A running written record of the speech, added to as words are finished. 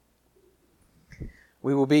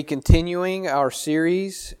We will be continuing our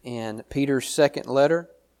series in Peter's second letter.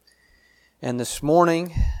 And this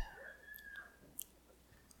morning,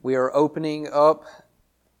 we are opening up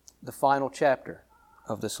the final chapter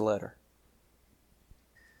of this letter.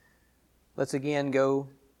 Let's again go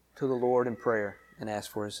to the Lord in prayer and ask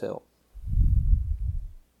for His help.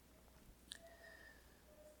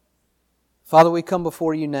 Father, we come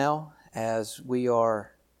before You now as we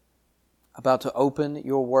are about to open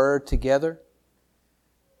Your Word together.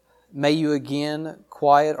 May You again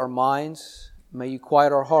quiet our minds. May You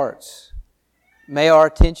quiet our hearts. May our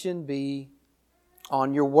attention be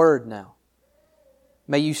on Your Word now.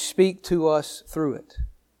 May You speak to us through it.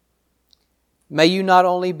 May You not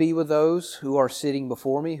only be with those who are sitting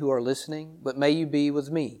before me, who are listening, but may You be with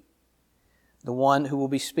me, the one who will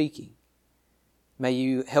be speaking. May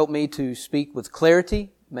You help me to speak with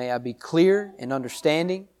clarity. May I be clear in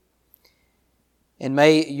understanding. And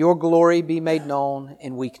may Your glory be made known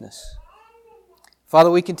in weakness.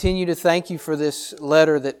 Father, we continue to thank You for this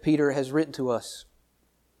letter that Peter has written to us.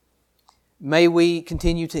 May we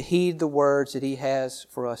continue to heed the words that he has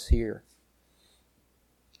for us here.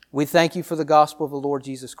 We thank You for the gospel of the Lord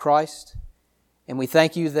Jesus Christ. And we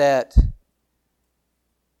thank You that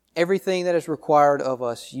everything that is required of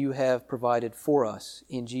us, You have provided for us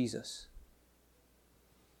in Jesus.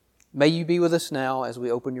 May You be with us now as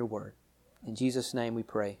we open Your Word. In Jesus' name we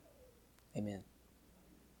pray. Amen.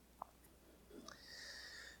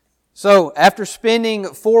 So, after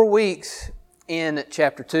spending 4 weeks in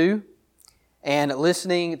chapter 2 and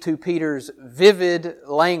listening to Peter's vivid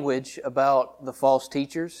language about the false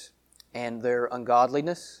teachers and their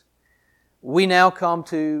ungodliness, we now come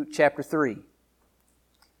to chapter 3.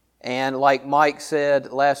 And like Mike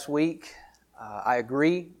said last week, I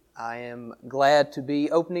agree. I am glad to be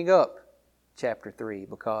opening up chapter 3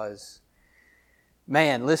 because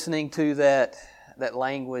man, listening to that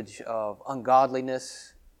language of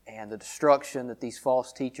ungodliness and the destruction that these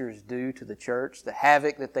false teachers do to the church, the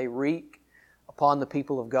havoc that they wreak upon the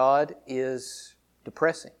people of God is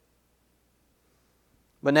depressing.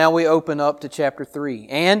 But now we open up to chapter 3.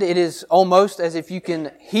 And it is almost as if you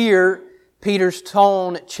can hear Peter's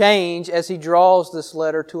tone change as he draws this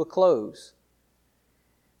letter to a close.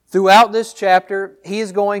 Throughout this chapter, he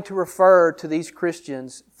is going to refer to these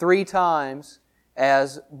Christians 3 times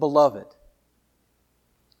as beloved.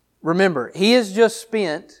 Remember, he has just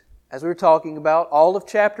spent, as we were talking about, all of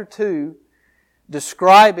chapter 2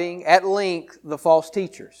 describing at length the false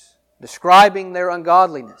teachers, describing their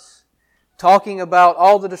ungodliness, talking about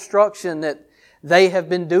all the destruction that they have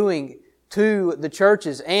been doing to the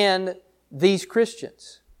churches and these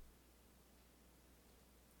Christians.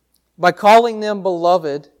 By calling them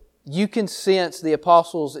beloved, you can sense the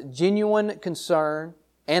apostle's genuine concern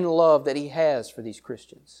and love that he has for these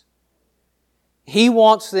Christians. He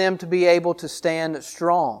wants them to be able to stand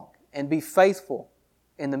strong and be faithful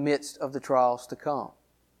in the midst of the trials to come.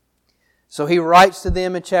 So he writes to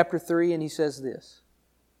them in chapter 3 and he says this: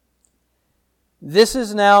 "This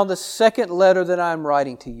is now the second letter that I am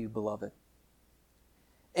writing to you, beloved.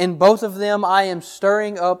 In both of them I am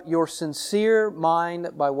stirring up your sincere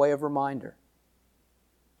mind by way of reminder,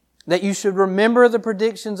 that you should remember the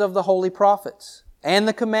predictions of the holy prophets and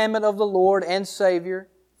the commandment of the Lord and Savior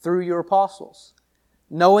through your apostles,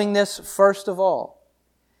 knowing this first of all,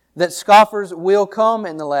 that scoffers will come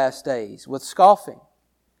in the last days with scoffing,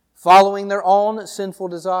 following their own sinful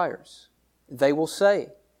desires. They will say,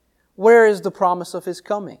 'Where is the promise of His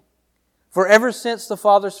coming?' For ever since the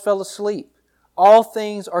fathers fell asleep, all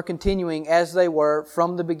things are continuing as they were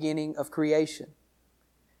from the beginning of creation.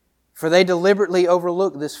 For they deliberately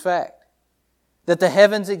overlook this fact, that the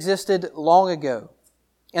heavens existed long ago,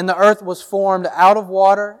 and the earth was formed out of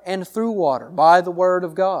water and through water by the word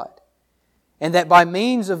of God, and that by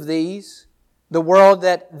means of these, the world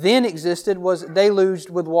that then existed was deluged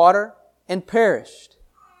with water and perished.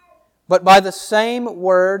 But by the same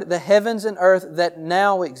word, the heavens and earth that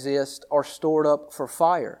now exist are stored up for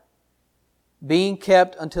fire, being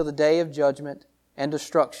kept until the day of judgment and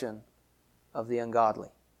destruction of the ungodly."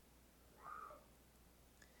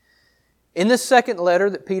 In this second letter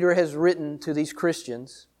that Peter has written to these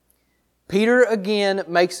Christians, Peter again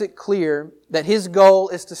makes it clear that his goal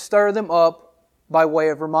is to stir them up by way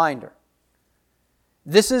of reminder.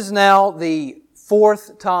 This is now the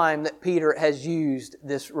 4th time that Peter has used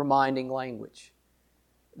this reminding language.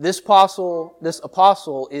 This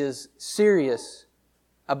apostle is serious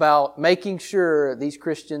about making sure these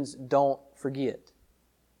Christians don't forget.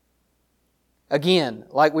 Again,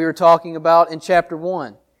 like we were talking about in chapter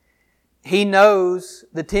 1, he knows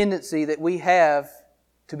the tendency that we have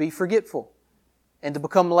to be forgetful and to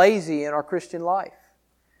become lazy in our Christian life.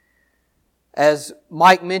 As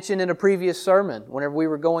Mike mentioned in a previous sermon, whenever we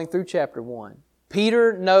were going through chapter 1,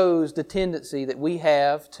 Peter knows the tendency that we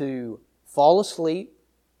have to fall asleep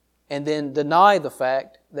and then deny the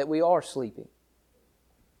fact that we are sleeping.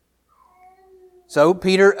 So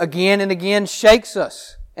Peter again and again shakes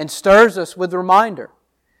us and stirs us with reminder.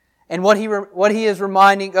 And what he is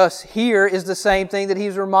reminding us here is the same thing that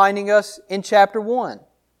he's reminding us in chapter 1.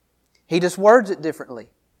 He just words it differently,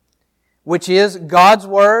 which is God's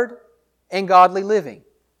Word and godly living.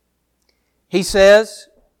 He says,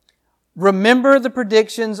 "Remember the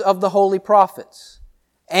predictions of the holy prophets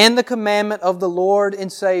and the commandment of the Lord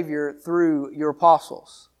and Savior through your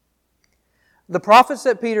apostles." The prophets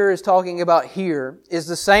that Peter is talking about here is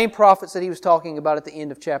the same prophets that he was talking about at the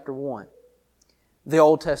end of chapter 1, the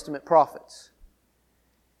Old Testament prophets.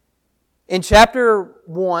 In chapter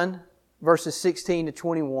 1, verses 16 to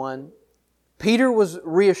 21, Peter was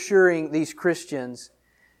reassuring these Christians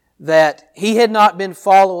that he had not been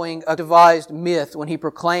following a devised myth when he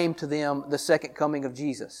proclaimed to them the second coming of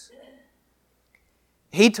Jesus.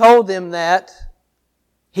 He told them that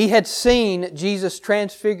he had seen Jesus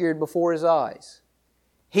transfigured before his eyes.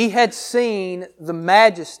 He had seen the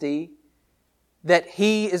majesty that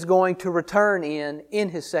he is going to return in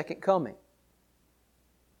his second coming.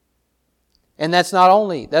 And that's not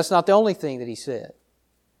the only thing that he said.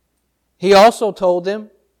 He also told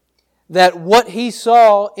them that what he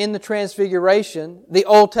saw in the transfiguration, the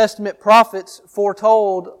Old Testament prophets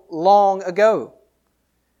foretold long ago.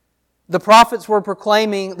 The prophets were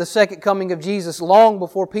proclaiming the second coming of Jesus long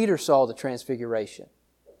before Peter saw the transfiguration.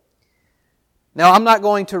 Now, I'm not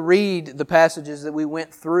going to read the passages that we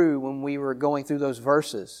went through when we were going through those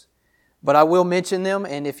verses, but I will mention them,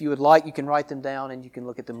 and if you would like, you can write them down and you can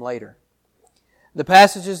look at them later. The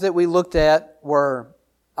passages that we looked at were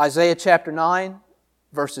Isaiah chapter 9,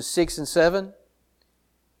 verses 6 and 7,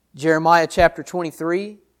 Jeremiah chapter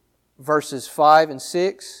 23, verses 5 and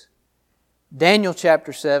 6, Daniel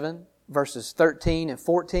chapter 7, verses 13 and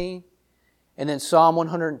 14, and then Psalm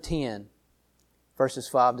 110, verses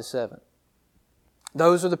 5 to 7.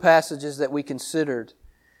 Those are the passages that we considered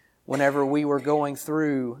whenever we were going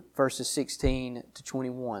through verses 16 to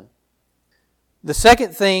 21. The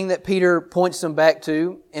second thing that Peter points them back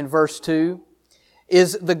to in verse 2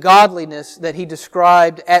 is the godliness that he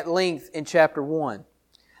described at length in chapter 1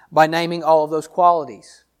 by naming all of those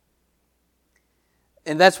qualities.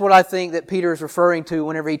 And that's what I think that Peter is referring to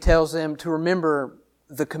whenever he tells them to remember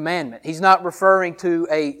the commandment. He's not referring to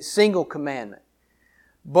a single commandment,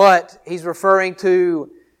 but he's referring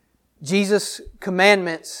to Jesus'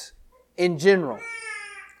 commandments in general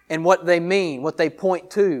and what they mean, what they point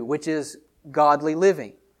to, which is godly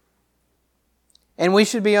living. And we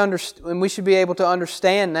should be able to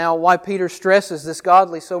understand now why Peter stresses this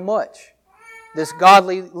godly so much, this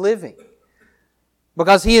godly living.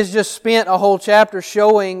 Because he has just spent a whole chapter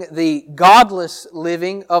showing the godless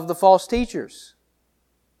living of the false teachers.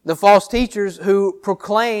 The false teachers who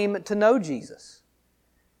proclaim to know Jesus.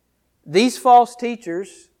 These false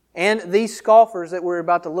teachers and these scoffers that we're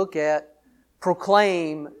about to look at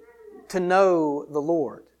proclaim to know the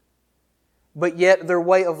Lord. But yet their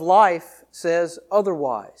way of life says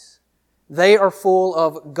otherwise. They are full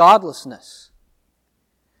of godlessness.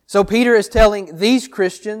 So Peter is telling these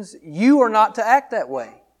Christians, you are not to act that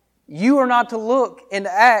way. You are not to look and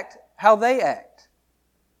act how they act.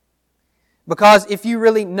 Because if you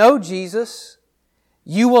really know Jesus,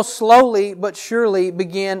 you will slowly but surely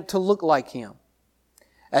begin to look like Him,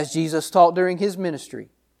 as Jesus taught during His ministry.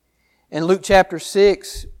 In Luke chapter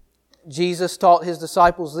 6, Jesus taught His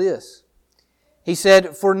disciples this. He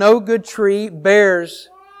said, "For no good tree bears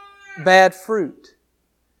bad fruit,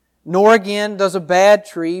 nor again does a bad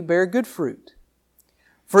tree bear good fruit.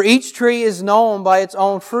 For each tree is known by its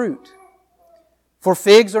own fruit. For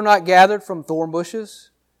figs are not gathered from thorn bushes,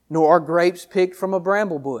 nor are grapes picked from a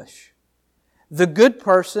bramble bush. The good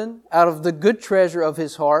person out of the good treasure of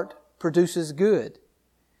his heart produces good,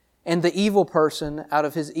 and the evil person out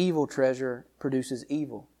of his evil treasure produces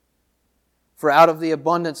evil. For out of the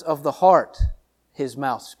abundance of the heart his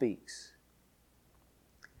mouth speaks."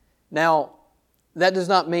 Now, that does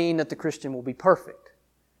not mean that the Christian will be perfect.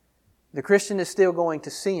 The Christian is still going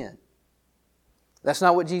to sin. That's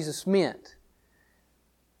not what Jesus meant.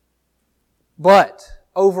 But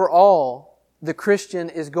overall, the Christian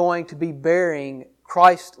is going to be bearing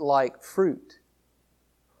Christ-like fruit.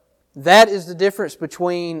 That is the difference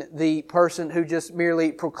between the person who just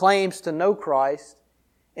merely proclaims to know Christ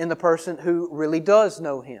and the person who really does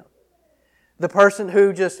know Him. The person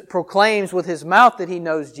who just proclaims with his mouth that he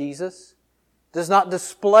knows Jesus does not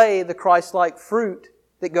display the Christ-like fruit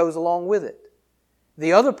that goes along with it.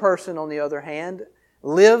 The other person, on the other hand,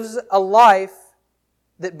 lives a life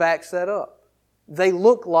that backs that up. They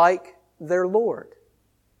look like their Lord.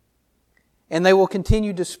 And they will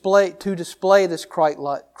continue to display this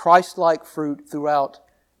Christ-like fruit throughout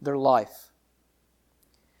their life.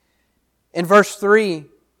 In verse 3,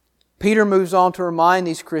 Peter moves on to remind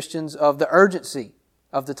these Christians of the urgency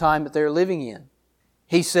of the time that they're living in.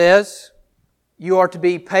 He says, you are to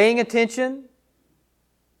be paying attention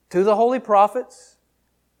to the holy prophets,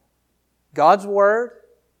 God's Word.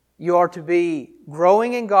 You are to be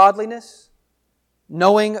growing in godliness,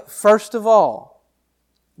 knowing first of all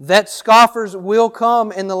that scoffers will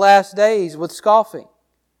come in the last days with scoffing,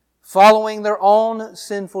 following their own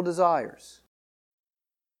sinful desires.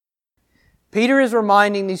 Peter is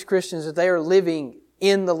reminding these Christians that they are living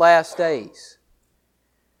in the last days.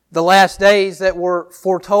 The last days that were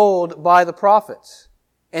foretold by the prophets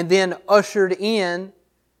and then ushered in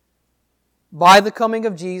by the coming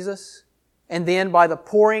of Jesus and then by the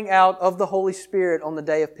pouring out of the Holy Spirit on the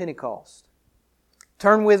day of Pentecost.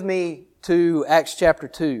 Turn with me to Acts chapter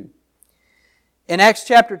 2. In Acts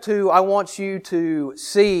chapter 2, I want you to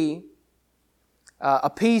see a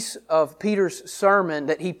piece of Peter's sermon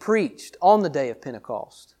that he preached on the day of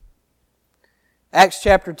Pentecost. Acts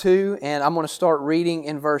chapter 2, and I'm going to start reading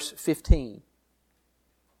in verse 15.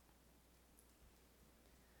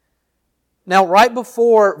 Now, right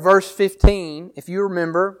before verse 15, if you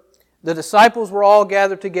remember, the disciples were all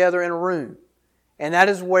gathered together in a room. And that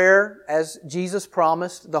is where, as Jesus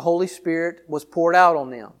promised, the Holy Spirit was poured out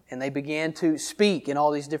on them. And they began to speak in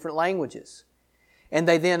all these different languages. And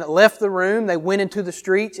they then left the room, they went into the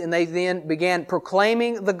streets, and they then began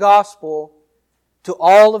proclaiming the gospel to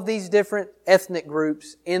all of these different ethnic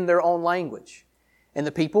groups in their own language. And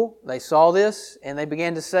the people, they saw this, and they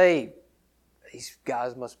began to say, these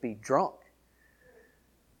guys must be drunk.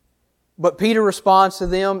 But Peter responds to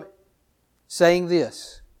them saying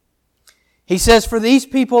this. He says, for these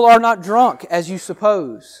people are not drunk, as you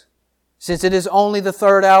suppose, since it is only the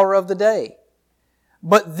third hour of the day.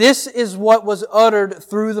 But this is what was uttered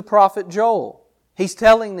through the prophet Joel. He's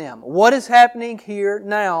telling them, what is happening here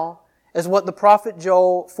now is what the prophet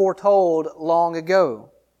Joel foretold long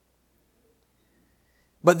ago.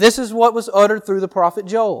 But this is what was uttered through the prophet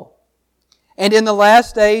Joel. And in the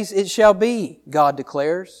last days it shall be, God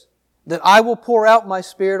declares, that I will pour out my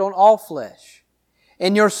Spirit on all flesh.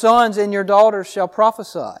 And your sons and your daughters shall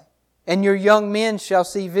prophesy, and your young men shall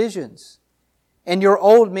see visions, and your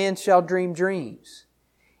old men shall dream dreams.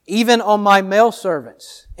 Even on my male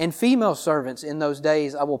servants and female servants in those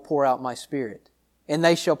days I will pour out my Spirit, and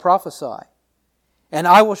they shall prophesy. And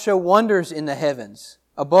I will show wonders in the heavens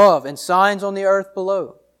above, and signs on the earth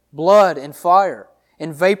below, blood and fire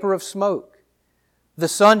and vapor of smoke. The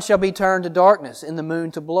sun shall be turned to darkness and the moon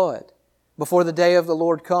to blood, before the day of the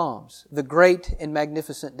Lord comes, the great and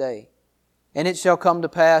magnificent day. And it shall come to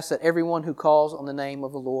pass that everyone who calls on the name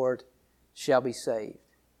of the Lord shall be saved.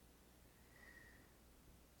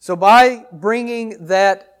 So by bringing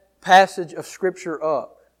that passage of Scripture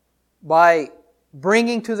up, by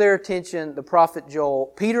bringing to their attention the prophet Joel,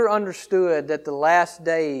 Peter understood that the last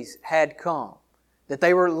days had come, that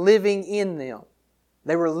they were living in them.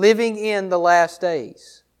 They were living in the last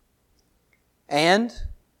days. And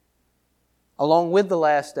along with the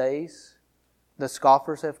last days, the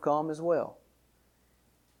scoffers have come as well,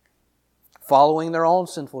 following their own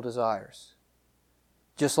sinful desires,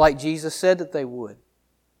 just like Jesus said that they would.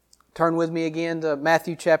 Turn with me again to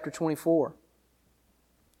Matthew chapter 24.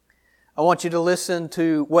 I want you to listen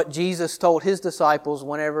to what Jesus told His disciples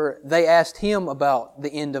whenever they asked Him about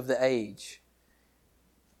the end of the age.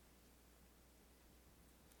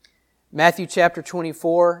 Matthew chapter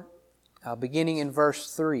 24, beginning in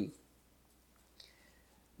verse 3.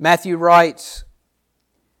 Matthew writes,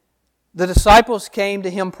 the disciples came to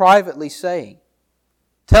Him privately, saying,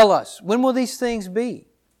 tell us, when will these things be?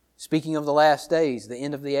 Speaking of the last days, the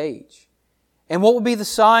end of the age. And what will be the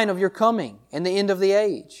sign of your coming and the end of the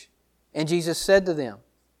age? And Jesus said to them,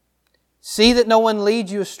 see that no one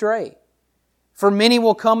leads you astray. For many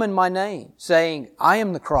will come in my name, saying, I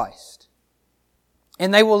am the Christ.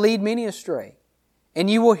 And they will lead many astray. And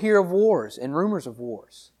you will hear of wars and rumors of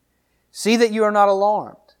wars. See that you are not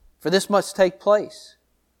alarmed, for this must take place.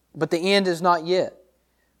 But the end is not yet.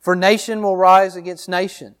 For nation will rise against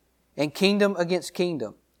nation, and kingdom against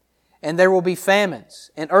kingdom. And there will be famines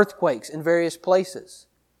and earthquakes in various places.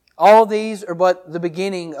 All these are but the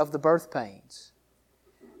beginning of the birth pains.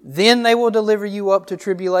 Then they will deliver you up to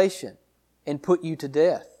tribulation and put you to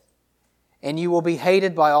death. And you will be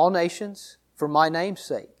hated by all nations for my name's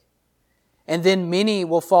sake. And then many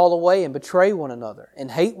will fall away and betray one another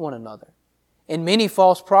and hate one another. And many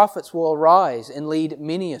false prophets will arise and lead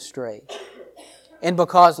many astray. And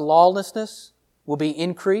because lawlessness will be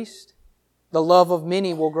increased, the love of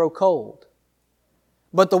many will grow cold.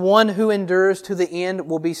 But the one who endures to the end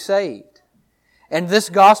will be saved. And this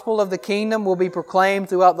gospel of the kingdom will be proclaimed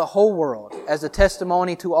throughout the whole world as a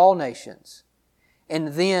testimony to all nations.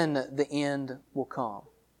 And then the end will come.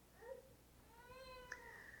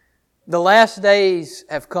 The last days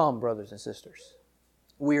have come, brothers and sisters.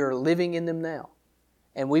 We are living in them now.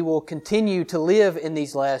 And we will continue to live in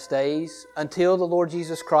these last days until the Lord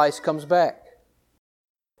Jesus Christ comes back.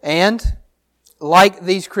 And like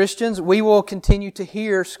these Christians, we will continue to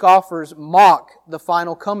hear scoffers mock the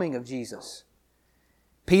final coming of Jesus.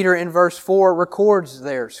 Peter in verse 4 records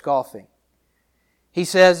their scoffing. He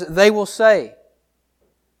says, "They will say,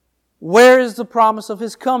 'Where is the promise of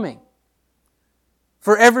His coming?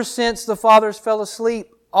 For ever since the fathers fell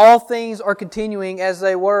asleep, all things are continuing as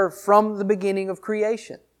they were from the beginning of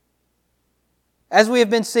creation.'" As we have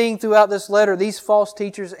been seeing throughout this letter, these false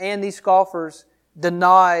teachers and these scoffers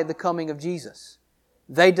deny the coming of Jesus.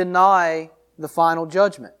 They deny the final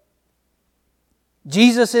judgment.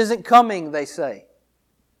 Jesus isn't coming, they say.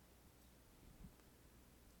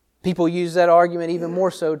 People use that argument even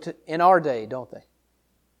more so in our day, don't they?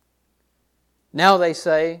 Now they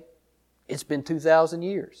say, it's been 2,000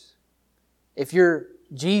 years. If your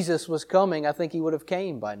Jesus was coming, I think He would have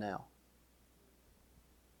came by now.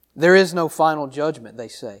 There is no final judgment, they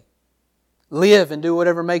say. Live and do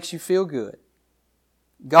whatever makes you feel good.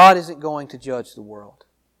 God isn't going to judge the world.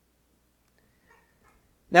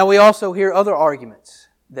 Now we also hear other arguments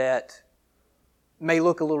that may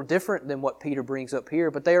look a little different than what Peter brings up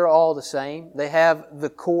here, but they are all the same. They have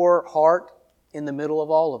the core heart in the middle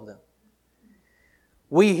of all of them.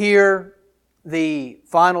 We hear the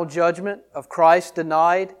final judgment of Christ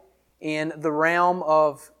denied in the realm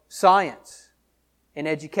of science and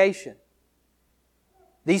education.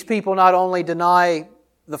 These people not only deny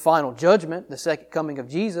the final judgment, the second coming of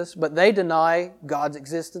Jesus, but they deny God's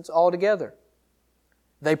existence altogether.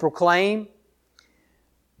 They proclaim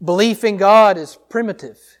belief in God is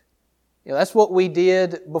primitive. That's what we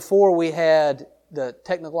did before we had the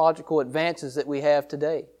technological advances that we have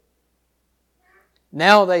today.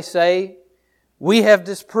 Now they say, we have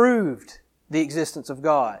disproved the existence of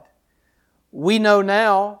God. We know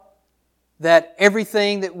now that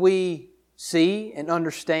everything that we see and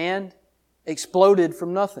understand exploded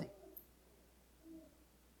from nothing.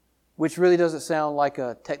 Which really doesn't sound like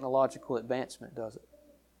a technological advancement, does it?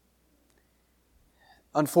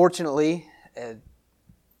 Unfortunately,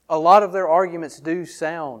 a lot of their arguments do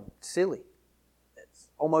sound silly. It's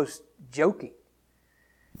almost joking.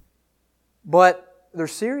 But they're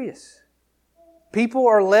serious. People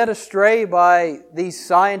are led astray by these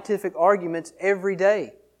scientific arguments every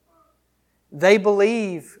day. They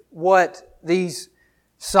believe what these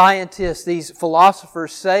scientists, these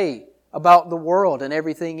philosophers say about the world and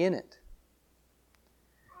everything in it.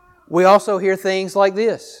 We also hear things like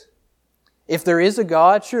this. If there is a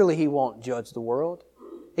God, surely He won't judge the world.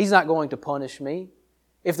 He's not going to punish me.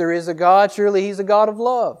 If there is a God, surely He's a God of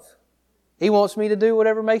love. He wants me to do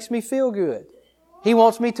whatever makes me feel good. He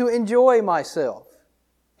wants me to enjoy myself.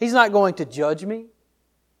 He's not going to judge me.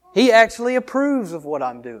 He actually approves of what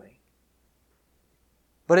I'm doing.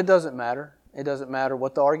 But it doesn't matter. It doesn't matter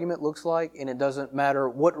what the argument looks like, and it doesn't matter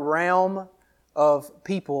what realm of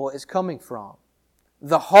people it's coming from.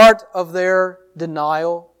 The heart of their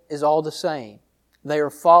denial is all the same. They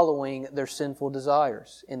are following their sinful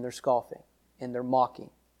desires in their scoffing, in their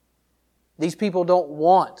mocking. These people don't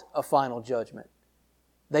want a final judgment.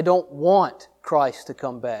 They don't want Christ to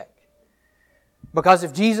come back. Because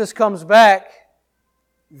if Jesus comes back,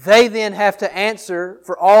 they then have to answer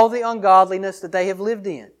for all the ungodliness that they have lived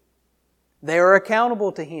in. They are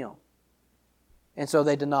accountable to Him. And so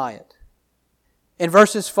they deny it. In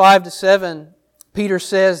verses 5 to 7, Peter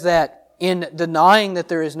says that in denying that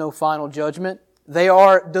there is no final judgment, they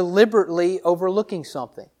are deliberately overlooking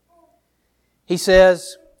something. He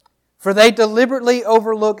says, "For they deliberately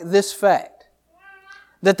overlook this fact,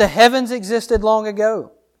 that the heavens existed long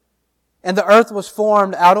ago, and the earth was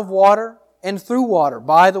formed out of water and through water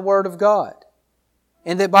by the word of God,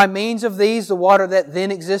 and that by means of these the water that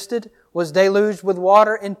then existed was deluged with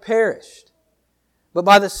water and perished. But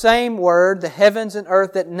by the same word the heavens and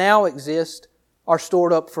earth that now exist are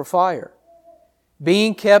stored up for fire,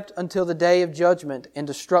 being kept until the day of judgment and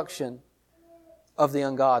destruction of the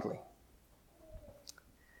ungodly."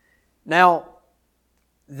 Now,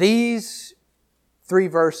 these 3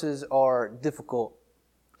 verses are difficult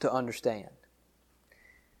to understand.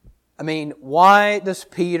 I mean, why does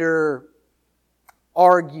Peter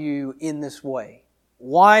argue in this way?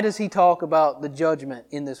 Why does he talk about the judgment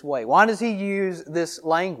in this way? Why does he use this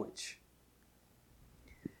language?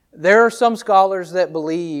 There are some scholars that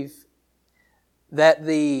believe that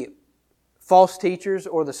the false teachers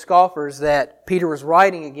or the scoffers that Peter was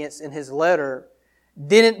writing against in his letter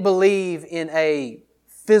didn't believe in a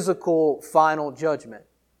physical final judgment.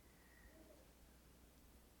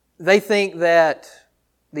 They think that,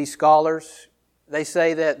 these scholars, they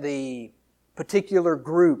say that the particular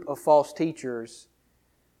group of false teachers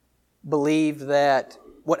believed that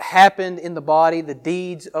what happened in the body, the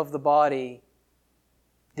deeds of the body,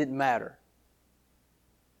 didn't matter.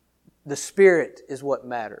 The spirit is what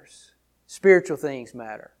matters. Spiritual things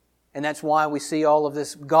matter. And that's why we see all of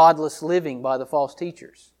this godless living by the false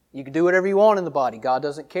teachers. You can do whatever you want in the body. God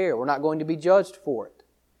doesn't care. We're not going to be judged for it.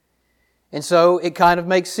 And so it kind of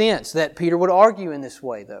makes sense that Peter would argue in this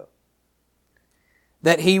way, though.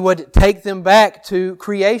 That he would take them back to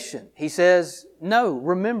creation. He says, no,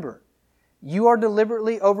 remember, you are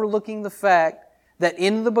deliberately overlooking the fact that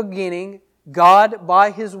in the beginning, God, by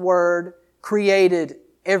His Word, created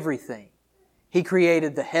everything. He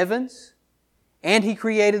created the heavens and He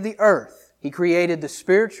created the earth. He created the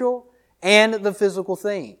spiritual and the physical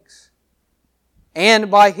things. And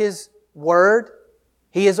by His Word,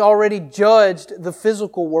 He has already judged the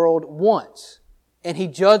physical world once. And He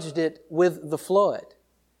judged it with the flood.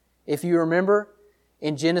 If you remember,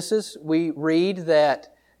 in Genesis, we read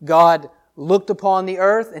that God looked upon the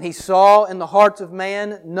earth and He saw in the hearts of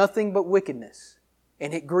man nothing but wickedness.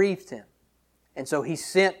 And it grieved Him. And so He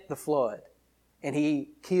sent the flood. And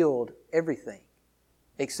He killed everything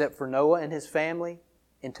except for Noah and his family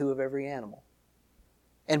and 2 of every animal.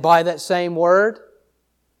 And by that same Word,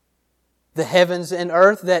 the heavens and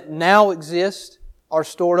earth that now exist are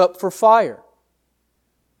stored up for fire.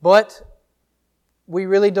 But we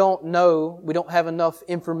really don't know, we don't have enough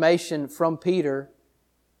information from Peter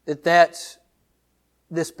that that's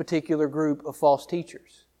this particular group of false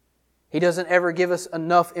teachers. He doesn't ever give us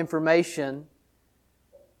enough information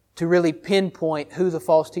to really pinpoint who the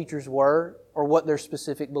false teachers were or what their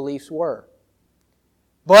specific beliefs were.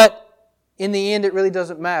 But in the end, it really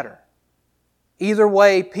doesn't matter. Either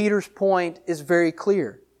way, Peter's point is very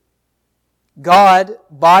clear. God,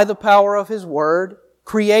 by the power of His Word,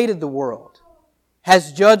 created the world,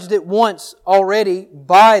 has judged it once already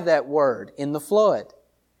by that Word in the flood,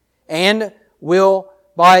 and will,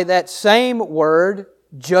 by that same Word,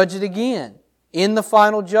 judge it again in the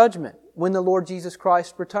final judgment when the Lord Jesus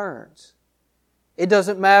Christ returns. It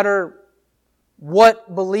doesn't matter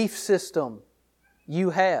what belief system you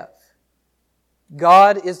have.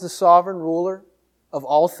 God is the sovereign ruler of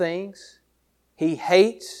all things. He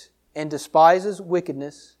hates and despises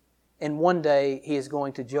wickedness, and one day He is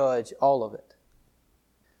going to judge all of it.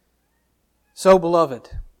 So, beloved,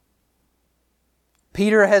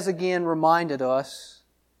 Peter has again reminded us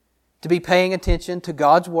to be paying attention to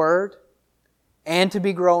God's Word and to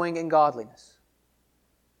be growing in godliness.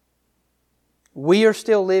 We are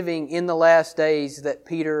still living in the last days that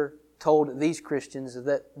Peter told these Christians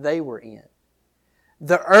that they were in.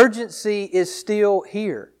 The urgency is still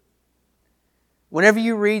here. Whenever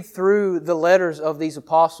you read through the letters of these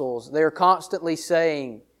apostles, they're constantly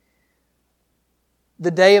saying,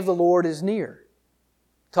 the day of the Lord is near.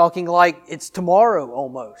 Talking like it's tomorrow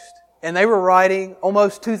almost. And they were writing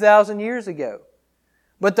almost 2,000 years ago.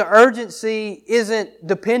 But the urgency isn't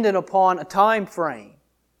dependent upon a time frame.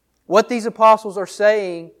 What these apostles are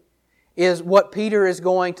saying is what Peter is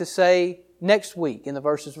going to say next week in the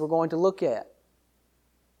verses we're going to look at.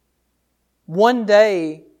 One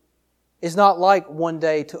day is not like one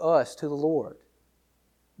day to us, to the Lord.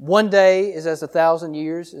 One day is as 1,000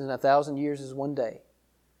 years, and 1,000 years is one day.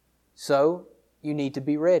 So, you need to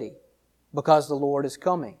be ready, because the Lord is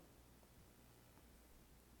coming.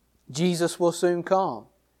 Jesus will soon come.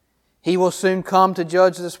 He will soon come to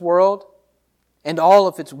judge this world and all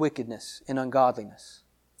of its wickedness and ungodliness.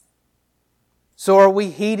 So are we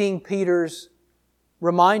heeding Peter's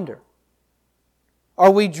reminder? Are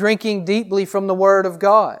we drinking deeply from the Word of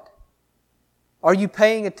God? Are you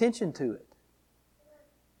paying attention to it?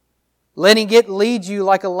 Letting it lead you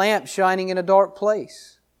like a lamp shining in a dark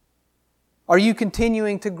place? Are you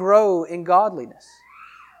continuing to grow in godliness?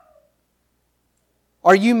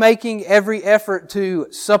 Are you making every effort to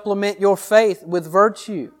supplement your faith with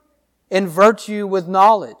virtue, and virtue with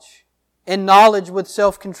knowledge, and knowledge with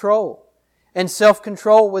self-control, and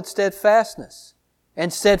self-control with steadfastness,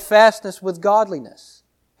 and steadfastness with godliness,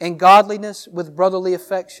 and godliness with brotherly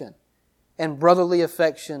affection, and brotherly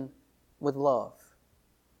affection with love?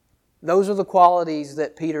 Those are the qualities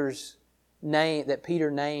that Peter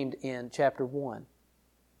named in chapter 1.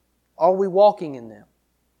 Are we walking in them?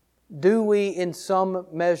 Do we, in some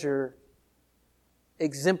measure,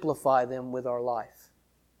 exemplify them with our life?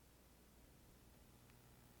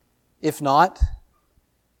 If not,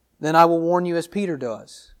 then I will warn you as Peter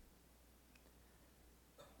does.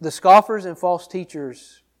 The scoffers and false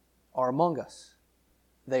teachers are among us.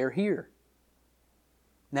 They are here.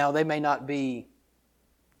 Now, they may not be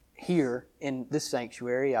here in this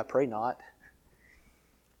sanctuary, I pray not.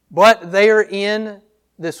 But they are in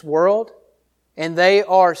this world, and they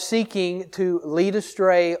are seeking to lead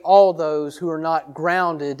astray all those who are not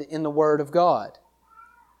grounded in the Word of God.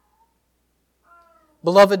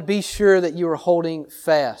 Beloved, be sure that you are holding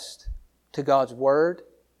fast to God's Word,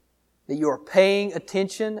 that you are paying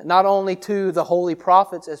attention not only to the holy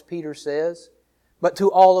prophets, as Peter says, but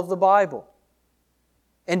to all of the Bible.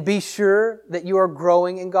 And be sure that you are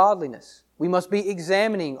growing in godliness. We must be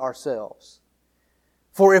examining ourselves.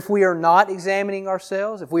 For if we are not examining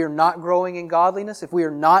ourselves, if we are not growing in godliness, if we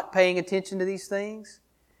are not paying attention to these things,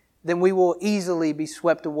 then we will easily be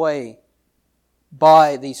swept away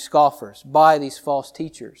by these scoffers, by these false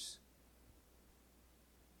teachers.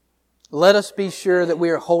 Let us be sure that we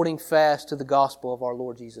are holding fast to the gospel of our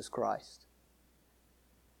Lord Jesus Christ.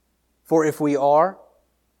 For if we are,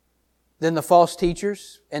 then the false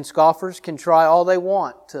teachers and scoffers can try all they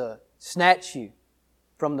want to snatch you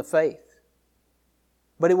from the faith.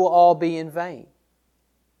 But it will all be in vain,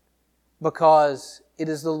 because it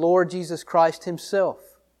is the Lord Jesus Christ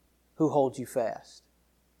Himself who holds you fast.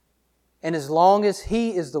 And as long as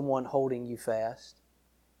He is the one holding you fast,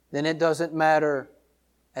 then it doesn't matter,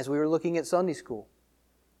 as we were looking at Sunday school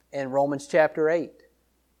in Romans chapter 8.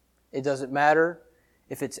 It doesn't matter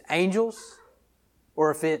if it's angels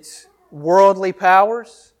or if it's worldly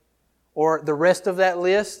powers or the rest of that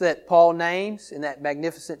list that Paul names in that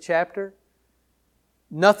magnificent chapter.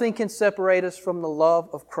 Nothing can separate us from the love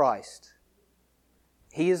of Christ.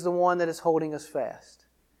 He is the one that is holding us fast.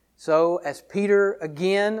 So, as Peter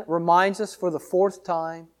again reminds us for the fourth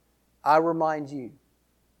time, I remind you,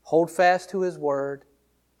 hold fast to His Word,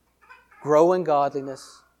 grow in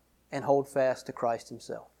godliness, and hold fast to Christ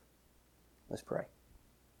Himself. Let's pray.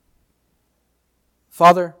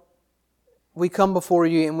 Father, we come before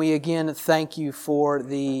You and we again thank You for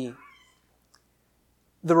the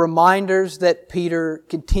reminders that Peter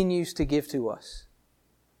continues to give to us.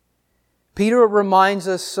 Peter reminds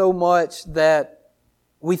us so much that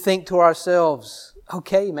we think to ourselves,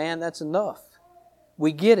 okay, man, that's enough.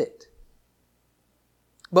 We get it.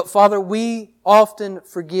 But Father, we often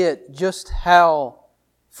forget just how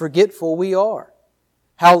forgetful we are,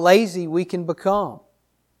 how lazy we can become.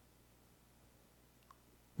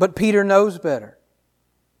 But Peter knows better.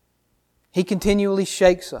 He continually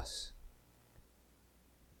shakes us.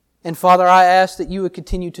 And Father, I ask that You would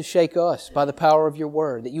continue to shake us by the power of Your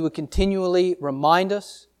Word, that You would continually remind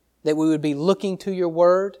us, that we would be looking to Your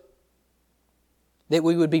Word, that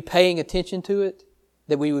we would be paying attention to it,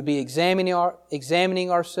 that we would be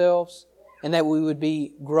examining ourselves, and that we would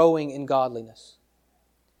be growing in godliness.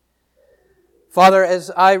 Father,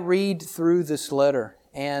 as I read through this letter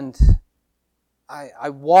and I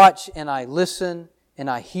watch and I listen and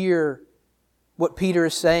I hear what Peter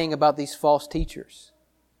is saying about these false teachers,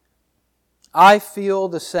 I feel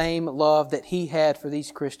the same love that he had for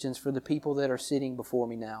these Christians, for the people that are sitting before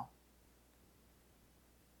me now.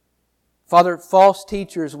 Father, false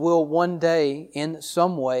teachers will one day, in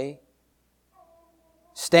some way,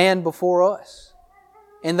 stand before us,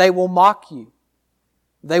 and they will mock You.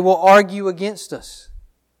 They will argue against us.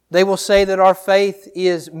 They will say that our faith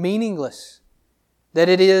is meaningless, that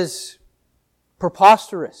it is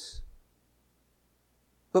preposterous.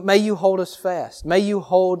 But may You hold us fast. May You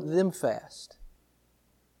hold them fast.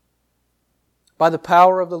 By the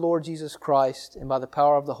power of the Lord Jesus Christ and by the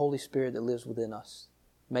power of the Holy Spirit that lives within us,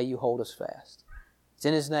 may You hold us fast. It's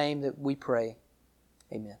in His name that we pray.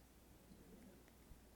 Amen.